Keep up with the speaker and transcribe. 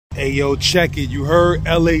Hey yo, check it. You heard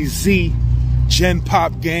LAZ, Gen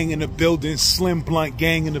Pop gang in the building, Slim Blunt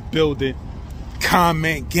gang in the building,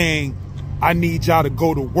 Comment gang. I need y'all to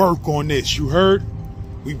go to work on this. You heard?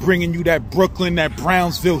 We bringing you that Brooklyn, that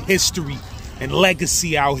Brownsville history and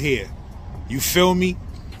legacy out here. You feel me?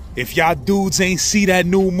 If y'all dudes ain't see that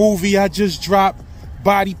new movie I just dropped,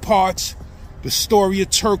 Body Parts, the story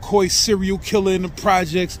of turquoise serial killer in the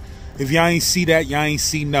projects, if y'all ain't see that, y'all ain't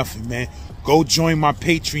see nothing, man. Go join my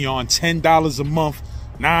Patreon, $10 a month,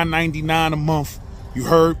 $9.99 a month. You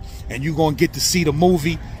heard? And you gonna get to see the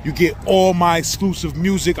movie. You get all my exclusive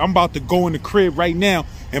music. I'm about to go in the crib right now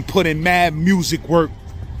and put in mad music work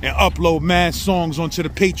and upload mad songs onto the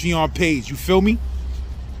Patreon page. You feel me?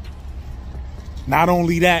 Not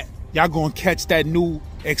only that, y'all gonna catch that new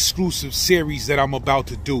exclusive series that I'm about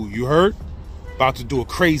to do. You heard? About to do a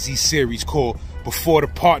crazy series called Before the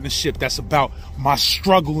Partnership. That's about my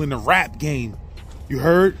struggle in the rap game. You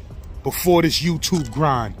heard? Before this YouTube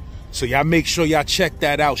grind. So y'all make sure y'all check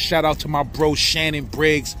that out. Shout out to my bro Shannon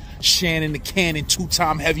Briggs, Shannon the Cannon,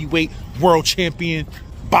 two-time heavyweight world champion,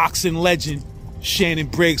 boxing legend, Shannon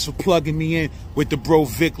Briggs, for plugging me in with the bro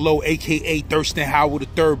Vic-Lo, aka THIRSTIN HOWL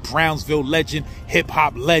lll, Brownsville legend,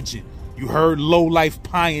 hip-hop legend. You heard? Low-life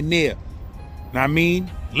pioneer. Know what I mean?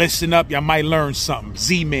 Listen up, y'all might learn something.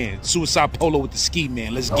 Z-Man, Suicide Polo with the Ski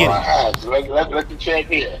Man. Let's get it. Let the champ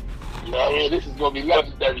here. You know what I mean? This is going to be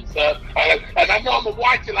legendary, son. And I know I'm going to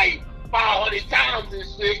watch it like 500 times and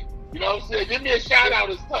shit. You know what I'm saying? Give me a shout out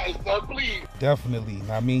and stuff, son, please. Definitely.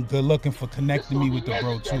 I mean, good looking for connecting me with the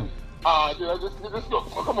bro, too.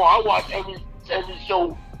 Come on, I watch every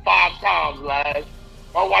show 5 times, lads.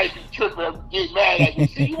 My wife be tripping and get mad at me.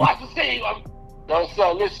 See, you watch the same. No,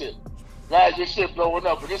 son, listen. Lads, your shit blowing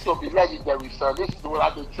up, but this going to be legendary, son. This is what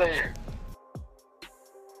I've been saying.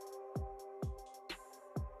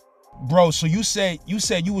 Bro, so you said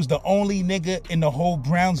you was the only nigga in the whole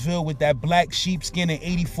Brownsville with that black sheepskin in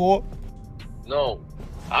 '84? No,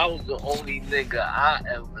 I was the only nigga I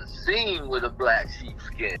ever seen with a black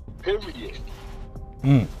sheepskin. Period.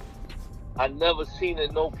 I never seen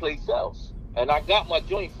it no place else, and I got my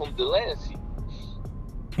joint from Delancey.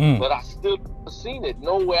 But I still never seen it.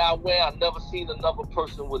 Nowhere I went, I never seen another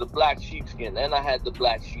person with a black sheepskin, and I had the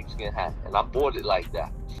black sheepskin hat, and I bought it like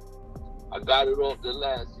that. I got it off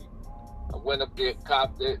Delancey. I went up there,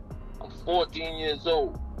 copped it. I'm 14 years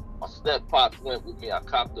old. My step-pops went with me. I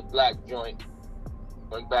copped the black joint.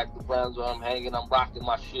 Went back to Brownsville. I'm hanging. I'm rocking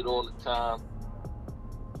my shit all the time.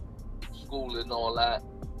 School and all that.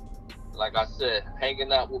 Like I said,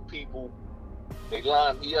 hanging out with people. They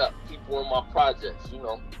line me up. People in my projects, you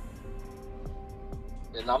know.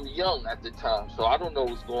 And I'm young at the time, so I don't know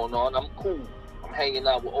what's going on. I'm cool. I'm hanging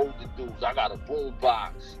out with older dudes. I got a boom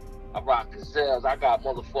box. I rock gazelles. I got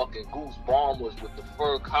motherfucking goose bombers with the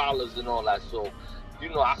fur collars and all that. So, you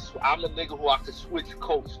know, I'm a nigga who I can switch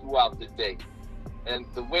coats throughout the day. And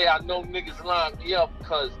the way I know niggas line me up,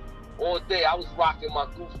 because all day I was rocking my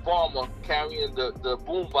goose bomber, carrying the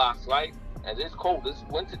boom box, right? And it's cold. It's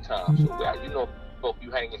winter time. So, you know, if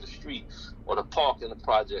you hang in the street or the park in the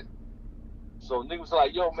project. So niggas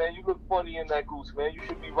like, yo, man, you look funny in that goose, man. You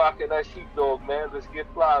should be rocking that sheepdog, man. Let's get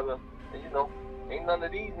fly. And, you know, ain't none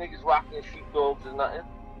of these niggas rocking sheepdogs or nothing.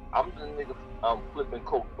 I'm the nigga flipping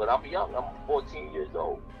coats, but I'm young. I'm 14 years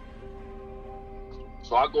old.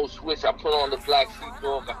 So I go switch. I put on the black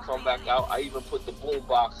sheepdog. I come back out. I even put the boom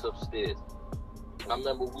box upstairs. And I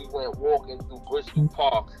remember we went walking through Bristol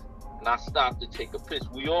Park, and I stopped to take a piss.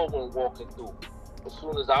 We all went walking through. As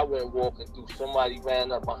soon as I went walking through, somebody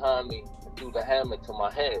ran up behind me and threw the hammer to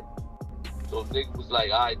my head. So nigga was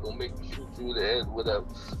like, all right, don't make me shoot through the head, whatever.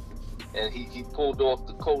 And he pulled off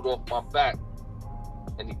the coat off my back,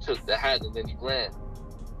 and he took the hat, and then he ran.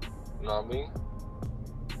 You know what I mean?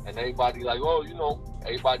 And everybody like, oh, you know,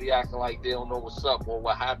 everybody acting like they don't know what's up or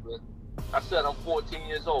what happened. I said I'm 14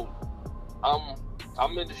 years old.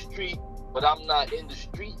 I'm in the street, but I'm not in the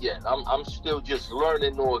street yet. I'm still just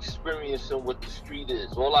learning or experiencing what the street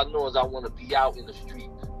is. All I know is I want to be out in the street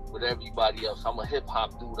with everybody else. I'm a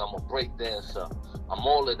hip-hop dude. I'm a break dancer. I'm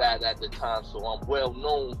all of that at the time, so I'm well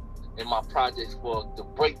known in my projects for the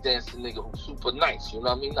breakdancing nigga who's super nice, you know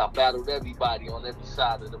what I mean? I battled everybody on every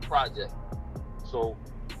side of the project. So,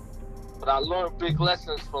 but I learned big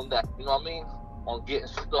lessons from that, you know what I mean? On getting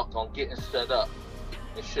stuck, on getting set up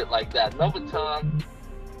and shit like that. Another time,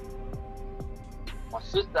 my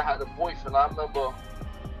sister had a boyfriend. I remember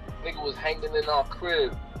nigga was hanging in our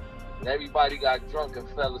crib and everybody got drunk and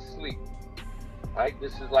fell asleep. Right?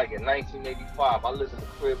 This is like in 1985. I lived in the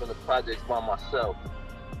crib in the projects by myself.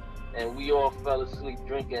 And we all fell asleep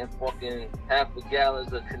drinking fucking half a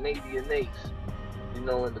gallons of Canadian Ace. you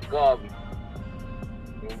know, in the garden.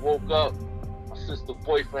 And woke up, my sister's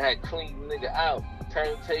boyfriend had cleaned the nigga out.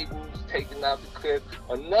 Turntables, taken out the crib.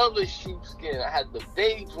 Another sheepskin. I had the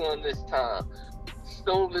beige one this time.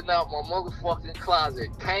 Stolen out my motherfucking closet.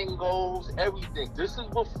 Kangos, everything. This is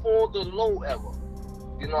before the low era.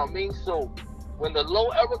 You know what I mean? So when the low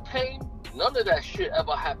era came, none of that shit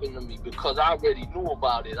ever happened to me because I already knew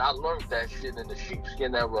about it. I learned that shit in the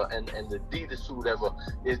sheepskin era and the Adidas suit era.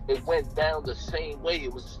 It went down the same way.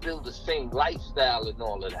 It was still the same lifestyle and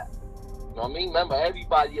all of that. You know what I mean? Remember,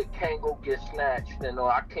 everybody at Kango get snatched, and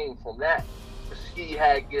I came from that. The ski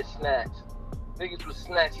hat get snatched. Niggas was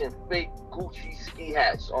snatching fake Gucci ski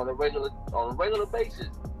hats on a regular basis.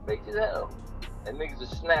 Fake as hell. And niggas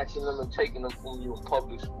are snatching them and taking them from you in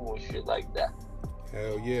public school and shit like that.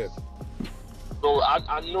 Hell yeah. So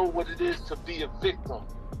I know what it is to be a victim.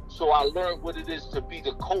 So I learned what it is to be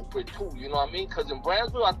the culprit too, you know what I mean? Because in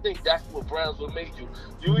Brownsville, I think that's what Brownsville made you.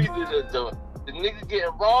 You either the nigga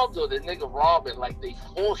getting robbed or the nigga robbing. Like, they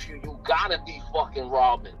force you. You gotta be fucking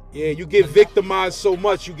robbing. Yeah, you get victimized so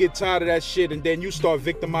much, you get tired of that shit, and then you start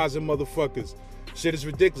victimizing motherfuckers. Shit is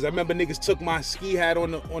ridiculous. I remember niggas took my ski hat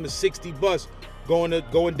on the 60 bus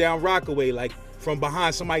going down Rockaway. Like, from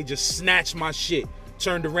behind, somebody just snatched my shit.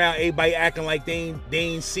 Turned around, everybody acting like they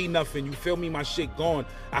ain't see nothing. You feel me? My shit gone.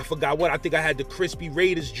 I forgot what. I think I had the Crispy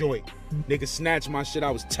Raiders joint. Nigga snatched my shit.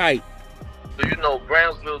 I was tight. So, you know,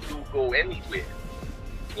 Brownsville do go anywhere.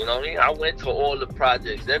 You know what I mean? I went to all the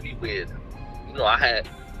projects everywhere. You know, I had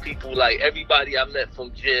people like everybody I met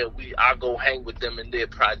from jail. I go hang with them in their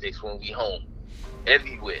projects when we home.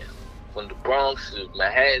 Everywhere. From the Bronx to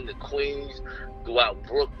Manhattan to Queens, throughout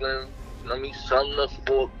Brooklyn, you know what I mean? Sumner,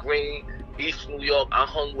 Fort Greene, East New York. I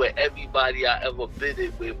hung with everybody I ever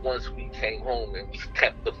bidded with once we came home, and we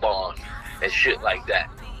kept the bond and shit like that.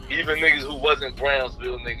 Even niggas who wasn't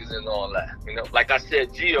Brownsville niggas and all that. You know, like I said,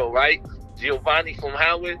 Gio, right? Giovanni from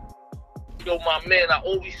Howard. Yo, my man, I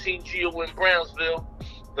always seen Gio in Brownsville,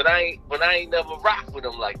 but I ain't never rocked with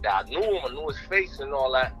him like that. I knew him, I knew his face and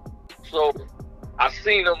all that. So I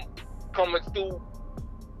seen him coming through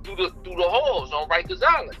the halls on Rikers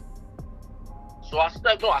Island. So I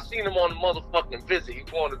stepped on. I seen him on the motherfucking visit. He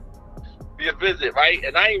wanted to be a visit, right?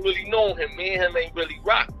 And I ain't really known him. Me and him ain't really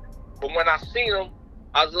rocked. But when I seen him,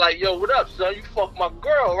 I was like, yo, what up, son? You fuck my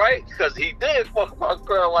girl, right? Because he did fuck my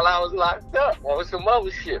girl while I was locked up on some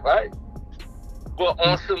other shit, right? But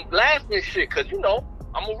on some laughing shit, because, you know,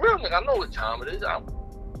 I'm a real nigga. I know what time it is.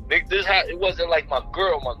 It wasn't like my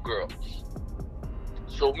girl.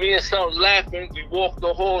 So me and son was laughing. We walked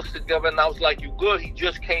the halls together, and I was like, you good? He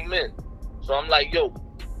just came in. So I'm like, yo,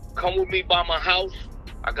 come with me by my house.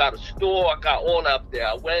 I got a store. I got all up there.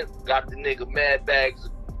 I went, got the nigga mad bags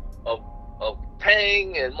of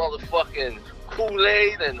Tang and motherfucking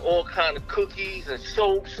Kool-Aid and all kind of cookies and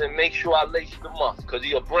soaps, and make sure I laced them up, because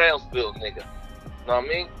he a Brownsville nigga. You know what I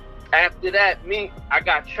mean? After that, I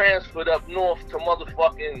got transferred up north to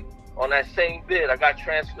motherfucking, on that same bid, I got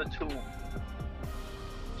transferred to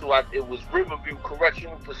it was Riverview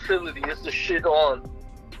Correctional Facility. It's the shit on,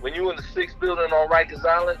 when you in the 6th building on Rikers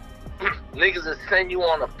Island, niggas will send you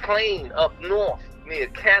on a plane up north near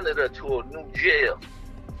Canada to a new jail.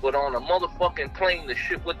 But on a motherfucking plane, the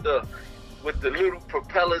shit with the little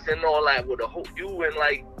propellers and all that, with you and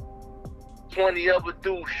like 20 other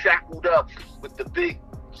dudes shackled up with the big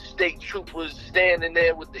state troopers standing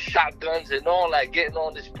there with the shotguns and all that, getting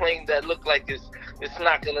on this plane that looked like it's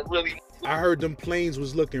not gonna really. I heard them planes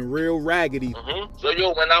was looking real raggedy. So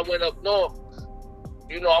yo, when I went up north,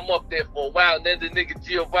 you know, I'm up there for a while, and then the nigga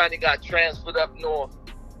Giovanni got transferred up north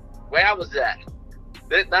where I was at.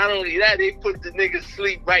 Not only that, they put the nigga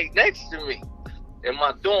sleep right next to me in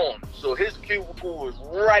my dorm. So his cubicle was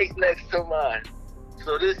right next to mine.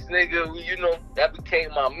 So this nigga, you know, that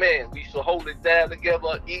became my man. We used to hold it down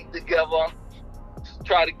together, eat together,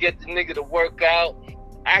 try to get the nigga to work out.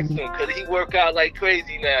 Ask him, because he work out like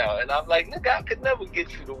crazy now. And I'm like, nigga, I could never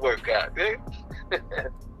get you to work out, dude.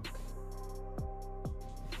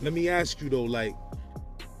 Let me ask you though, like,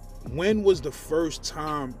 when was the first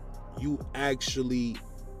time you actually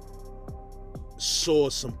saw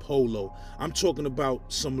some polo? I'm talking about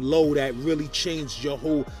some low that really changed your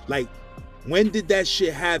whole, like, when did that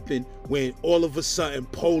shit happen, when all of a sudden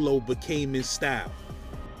polo became in style?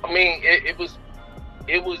 I mean, it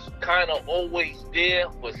was kind of always there,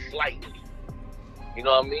 but slightly. You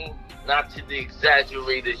know what I mean? Not to the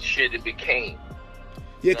exaggerated shit it became.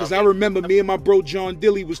 Yeah, because I remember me and my bro John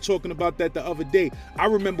Dilly was talking about that the other day. I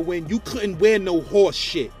remember when you couldn't wear no horse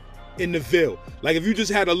shit in the Ville. Like, if you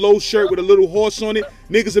just had a low shirt with a little horse on it,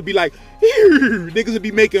 niggas would be like, niggas would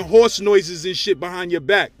be making horse noises and shit behind your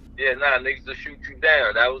back. Yeah, nah, niggas will shoot you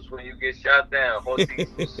down. That was when you get shot down. But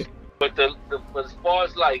but as far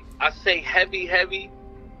as like, I say heavy,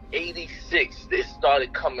 86, it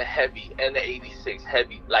started coming heavy, and the 86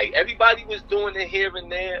 heavy. Like, everybody was doing it here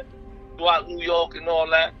and there throughout New York and all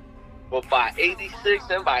that. But by 86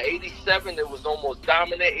 and by 87, it was almost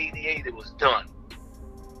dominant. 88, it was done.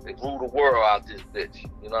 They ruled the world out this bitch.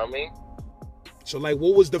 You know what I mean? So, like,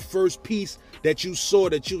 what was the first piece that you saw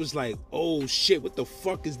that you was like, oh shit, what the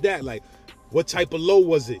fuck is that? Like, what type of low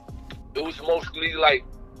was it? It was mostly like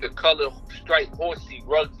the color striped horsey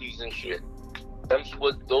rugbies and shit.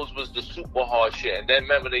 Those was the super hard shit. And then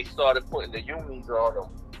remember, they started putting the unis on them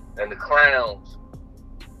and the crowns.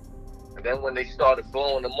 And then when they started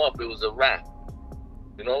blowing them up, it was a wrap.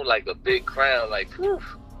 You know, like a big crown, like, whew,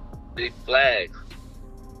 big flag.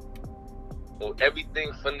 So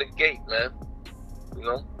everything from the gate, man. You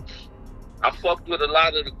know? I fucked with a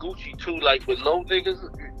lot of the Gucci too, like with low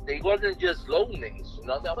niggas. They wasn't just low niggas, you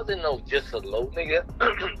know? That wasn't just a low nigga.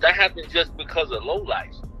 That happened just because of low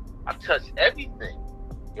life. I touched everything.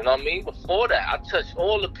 You know what I mean? Before that, I touched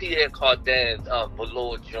all the Pierre Cardin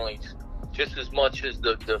velour joints, just as much as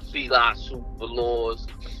the Fila suit velours,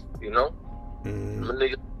 you know? The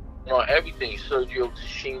nigga, you know, everything. Sergio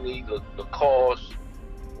Tacchini, the Cars,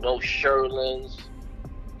 you know, Sherlins,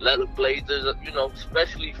 leather blazers, you know,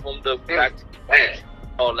 especially from the back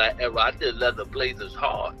all that era. I did leather blazers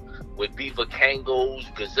hard with Beaver Kangos,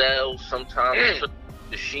 Gazelles, sometimes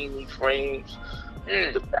Tacchini frames.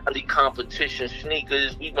 The Valley competition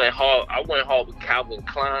sneakers, we went hard. I went hard with Calvin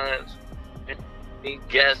Klein's,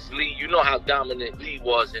 Guess Lee. You know how dominant Lee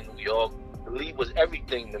was in New York. Lee was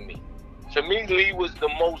everything to me. To me, Lee was the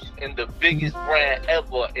most and the biggest brand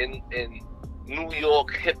ever in New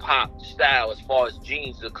York hip hop style as far as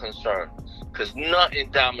jeans are concerned. Cause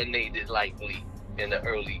nothing dominated like Lee in the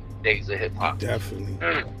early days of hip hop. Definitely.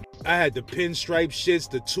 I had the pinstripe shits,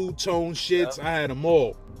 the two-tone shits. I had them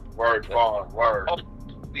all. Word.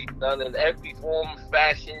 Done in every form of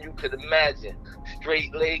fashion you could imagine.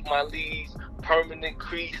 Straight leg my leads, permanent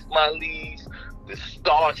crease my leads, the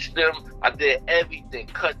starched them. I did everything.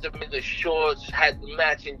 Cut them into shorts, had the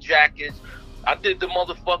matching jackets. I did the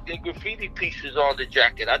motherfucking graffiti pieces on the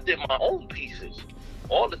jacket. I did my own pieces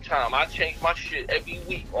all the time. I changed my shit every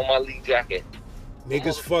week on my Lee jacket.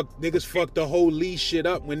 Niggas fucked the whole Lee shit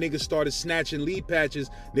up when niggas started snatching Lee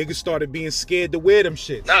patches. Niggas started being scared to wear them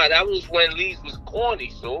shits. Nah, that was when Lee's was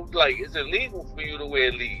corny, so like it's illegal for you to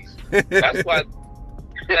wear Lee's. That's why.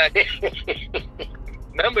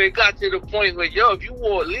 Remember, it got to the point where, yo, if you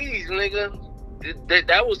wore Lee's, nigga,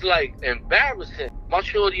 that was like embarrassing. My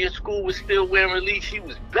shorty in school was still wearing Lee's. She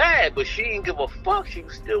was bad, but she didn't give a fuck. She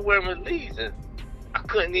was still wearing Lee's. And I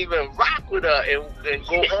couldn't even rock with her and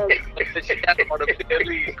go home because she had on a pair of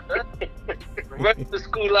Lee's. The rest of the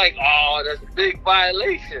school like, oh, that's a big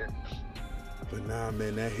violation. But nah,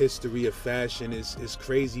 man, that history of fashion is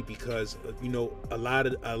crazy because, you know, a lot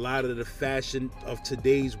of the fashion of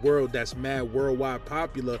today's world that's mad worldwide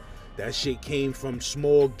popular, that shit came from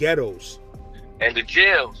small ghettos. And the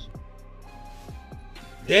jails.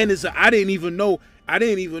 Then I didn't even know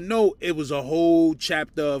it was a whole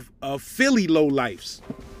chapter of Philly lowlifes.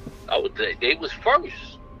 They was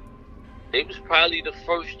first. They was probably the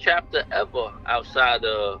first chapter ever outside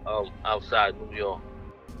New York.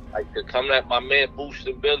 Like, to come at my man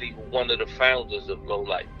Boostin' Billy, who one of the founders of Low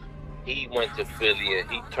Life. He went to Philly and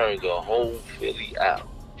he turned the whole Philly out.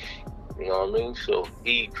 You know what I mean? So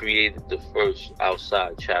he created the first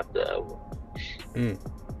outside chapter ever. And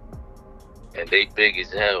they big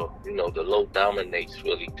as hell. You know, the Low dominates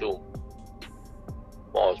Philly too.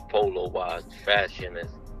 As far as polo wise, fashion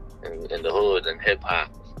and the hood and hip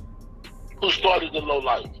hop. Who started the Low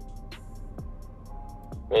Life?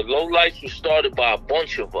 Well, Low Life was started by a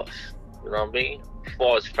bunch of us. You know what I mean? As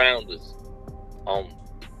far as founders.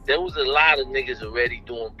 There was a lot of niggas already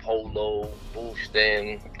doing polo,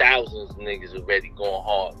 boosting, thousands of niggas already going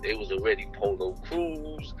hard. There was already polo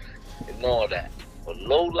crews and all that. But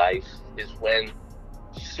Low Life is when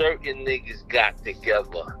certain niggas got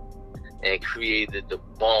together and created the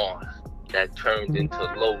bond that turned into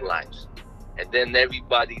Low Life. And then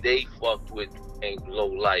everybody they fucked with became Low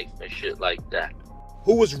Life and shit like that.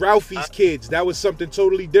 Who was Ralphie's kids? That was something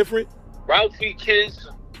totally different? Ralphie kids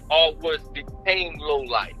became Low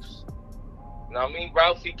Lives. You know what I mean?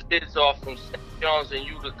 Ralphie kids are from St. John's and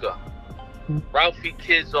Utica. Ralphie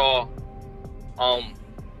kids are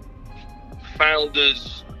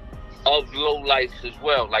founders of Low Lives as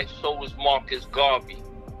well. Like, so is Marcus Garvey.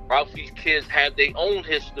 Ralphie's kids have their own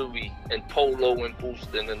history in polo and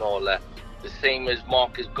boosting and all that. The same as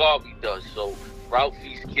Marcus Garvey does. So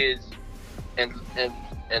Ralphie's kids and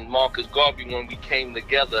and Marcus Garvey, when we came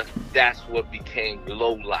together, that's what became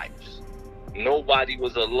Low Lifes. Nobody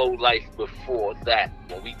was a low life before that.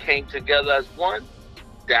 When we came together as one,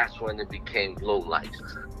 that's when it became Low Life.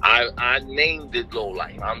 I named it Low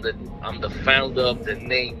Life. I'm the founder of the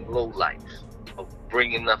name Low Life, of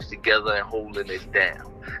bringing us together and holding it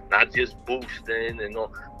down, not just boosting and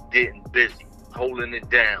getting busy, holding it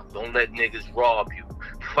down. Don't let niggas rob you.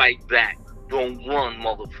 Fight back. Don't run,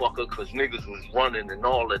 motherfucker, because niggas was running and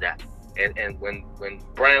all of that. And when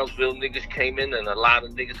Brownsville niggas came in, and a lot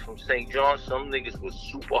of niggas from St. John, some niggas was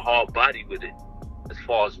super hard body with it, as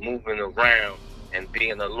far as moving around and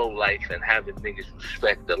being a low life and having niggas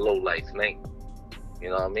respect the low life name. You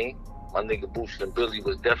know what I mean? My nigga Boostin' Billy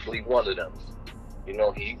was definitely one of them. You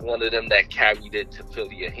know, he's one of them that carried it to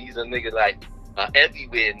Philly. And he's a nigga like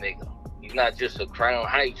everywhere nigga. He's not just a Crown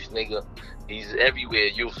Heights nigga. He's everywhere.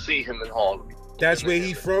 You'll see him in Harlem. That's where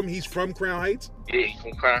he's from? He's from Crown Heights? Yeah, he's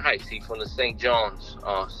from Crown Heights. He's from the St. John's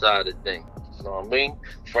side of things. You know what I mean?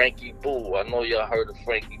 Frankie Boo. I know y'all heard of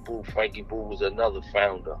Frankie Boo. Frankie Boo was another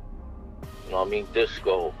founder. You know what I mean?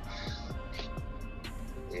 Disco.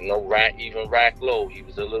 You know, even Vic-Lo. He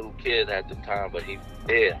was a little kid at the time, but he was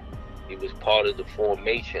there. He was part of the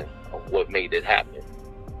formation of what made it happen.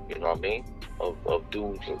 You know what I mean? Of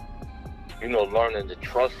dudes, you know, learning to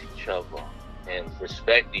trust each other and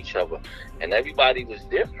respect each other. And everybody was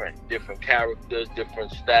different characters,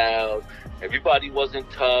 different styles. Everybody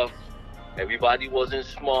wasn't tough. Everybody wasn't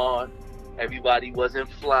smart. Everybody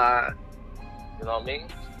wasn't fly. You know what I mean?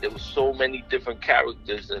 There was so many different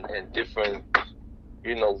characters and different,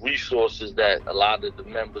 you know, resources that a lot of the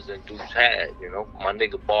members and dudes had. You know, my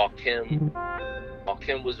nigga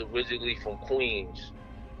Kim was originally from Queens.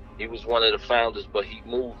 He was one of the founders, but he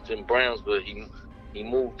moved in Brownsville. He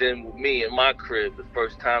moved in with me in my crib. The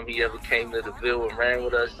first time he ever came to the Ville and ran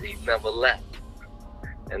with us, he never left.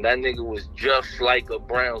 And that nigga was just like a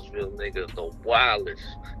Brownsville nigga, the wildest.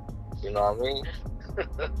 You know what I mean?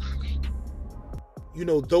 You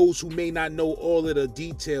know, those who may not know all of the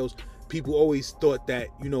details, people always thought that,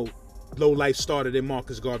 you know, Low Life started in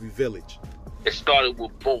Marcus Garvey Village. It started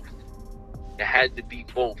with both. It had to be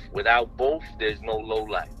both. Without both, there's no Low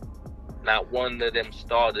Life. Not one of them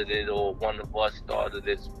started it or one of us started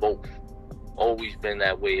it. It's both. Always been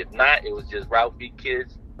that way. If not, it was just Ralphie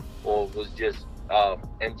Kids, or it was just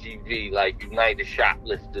MGV, like United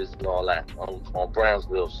Shoplifters and all that on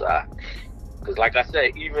Brownsville side. Because like I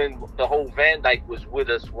said, even the whole Van Dyke was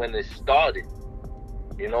with us when it started.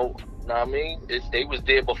 You know what I mean? They was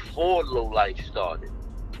there before Low Life started.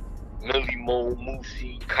 Millie Mo,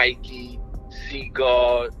 Moosey, Kike,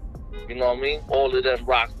 Seagard, you know what I mean? All of them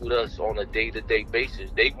rocked with us on a day-to-day basis.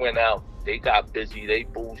 They went out, they got busy, they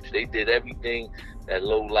boosted, they did everything that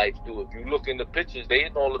Low Life do. If you look in the pictures, they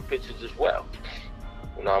in all the pictures as well.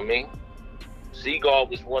 You know what I mean? Seagard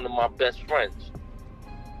was one of my best friends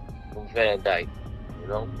from Van Dyke. You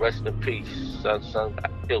know, rest in peace. Son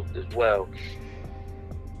got killed as well.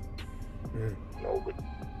 You know, but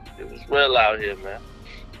it was real out here, man.